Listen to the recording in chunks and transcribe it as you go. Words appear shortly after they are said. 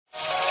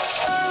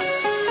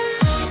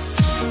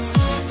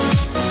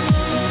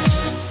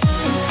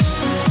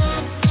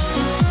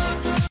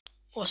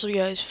What's up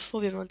guys,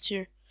 PhobiaMate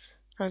here,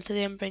 and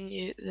today I'm bringing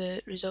you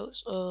the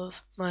results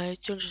of my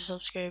 200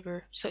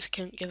 subscriber 6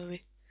 account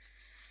giveaway.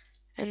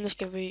 In this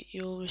giveaway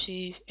you'll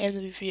receive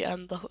MW3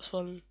 and Black Ops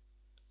 1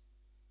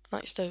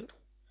 maxed out.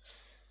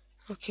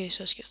 Okay,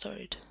 so let's get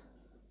started.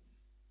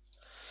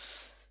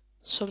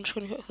 So I'm just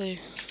going to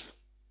quickly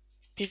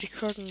be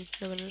recording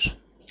the winners.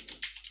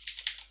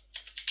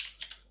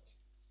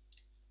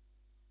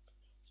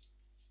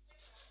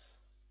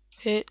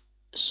 Okay,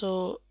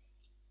 so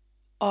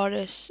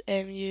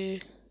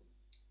RSMU,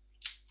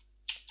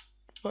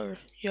 whatever,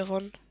 you have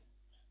one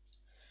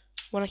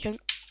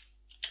account,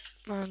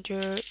 and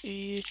your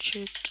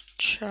YouTube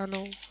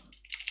channel.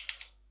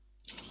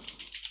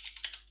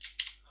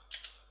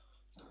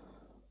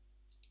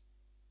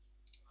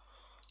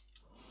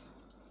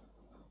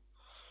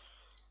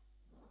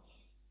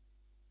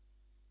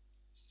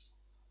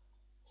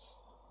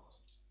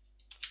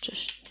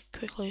 Just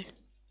quickly.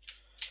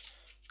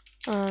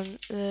 And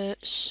the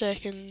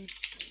second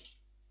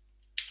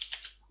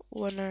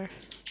winner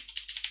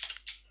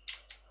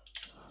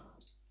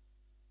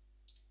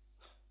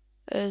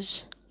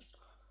is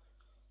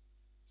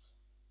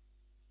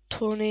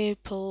Tony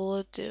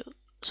Pelledo.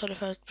 Sorry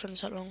if I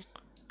pronounced that wrong.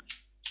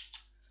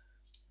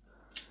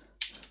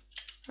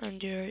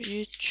 And your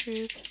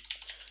YouTube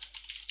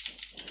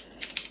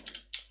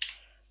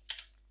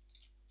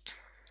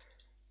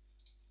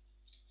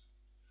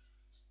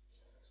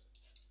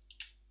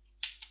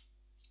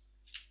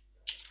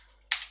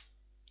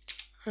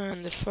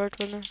and the third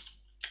winner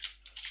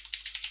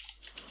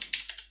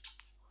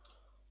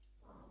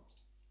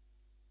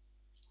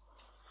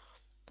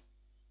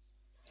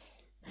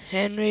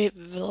Henry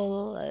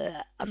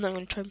I'm not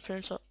going to try and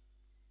pronounce that.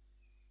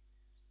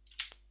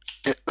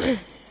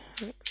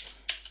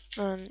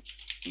 And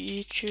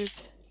YouTube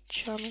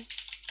channel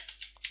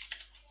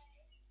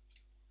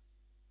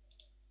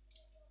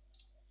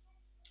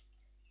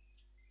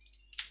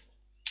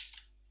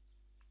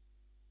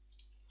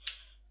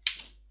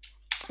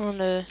on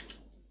the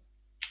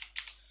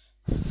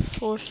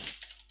fourth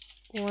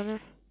winner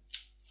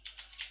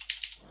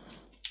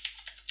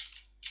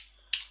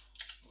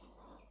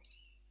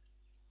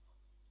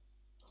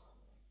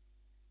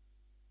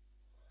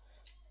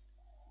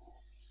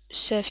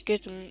Seth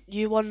Goodman.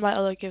 You won my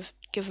other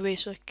giveaway,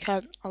 so I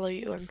can't allow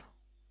you to win.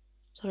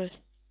 Sorry.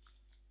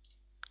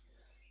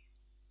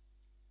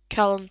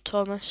 Callum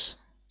Thomas.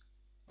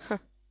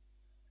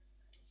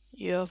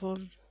 You have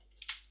one.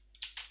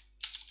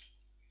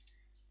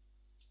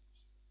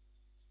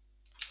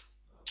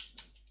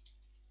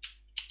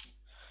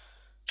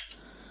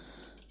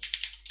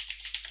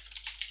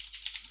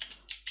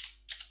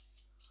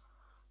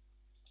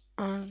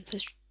 And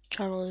this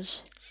channel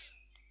is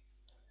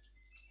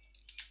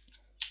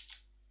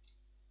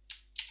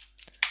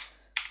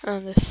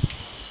and the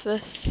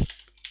fifth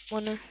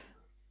winner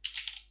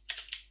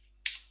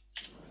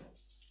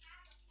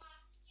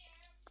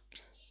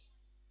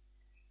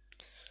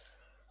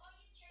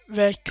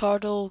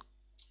Ricardo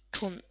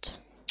Cunt.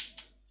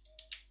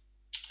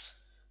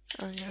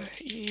 And your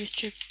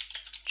YouTube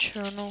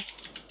channel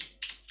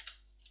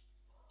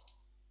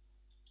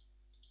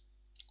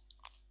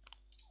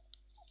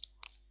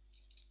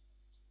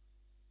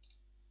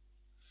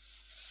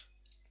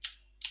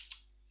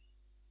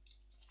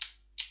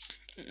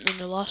and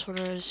the last one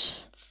is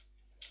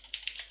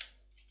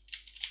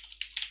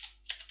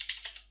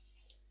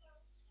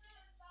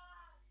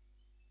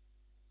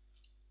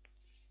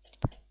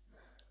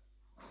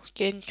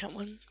again can't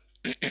win.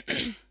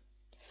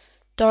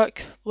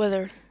 Dark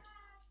Weather.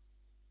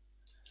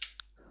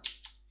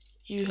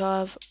 You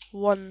have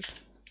one.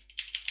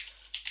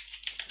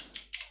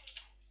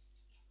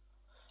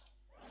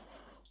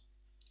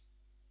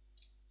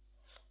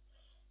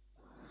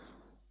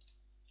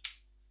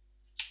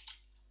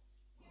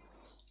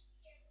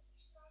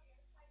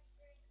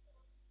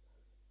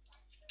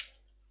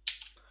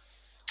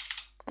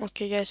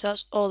 Okay guys,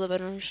 that's all the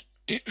winners.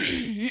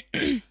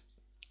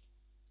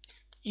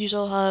 You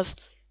all have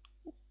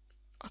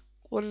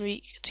 1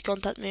 week to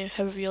contact me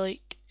however you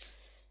like.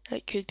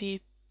 It could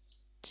be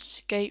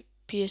Skype,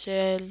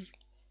 PSN,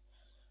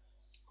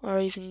 or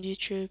even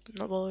YouTube, I'm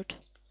not bothered.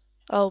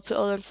 I'll put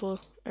all the info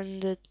in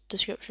the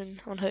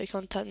description on how to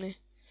contact me.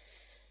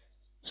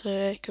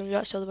 So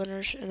congrats to all the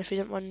winners, and if you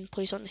didn't win,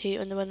 please don't hate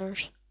on the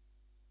winners.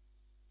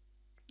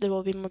 There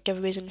will be more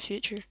giveaways in the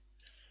future.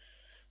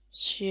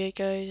 So yeah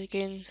guys,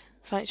 again,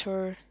 thanks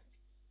for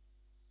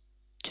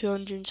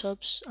 200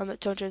 subs. I'm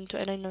at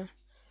 229 now.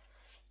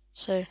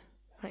 So,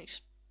 thanks.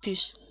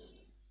 Peace.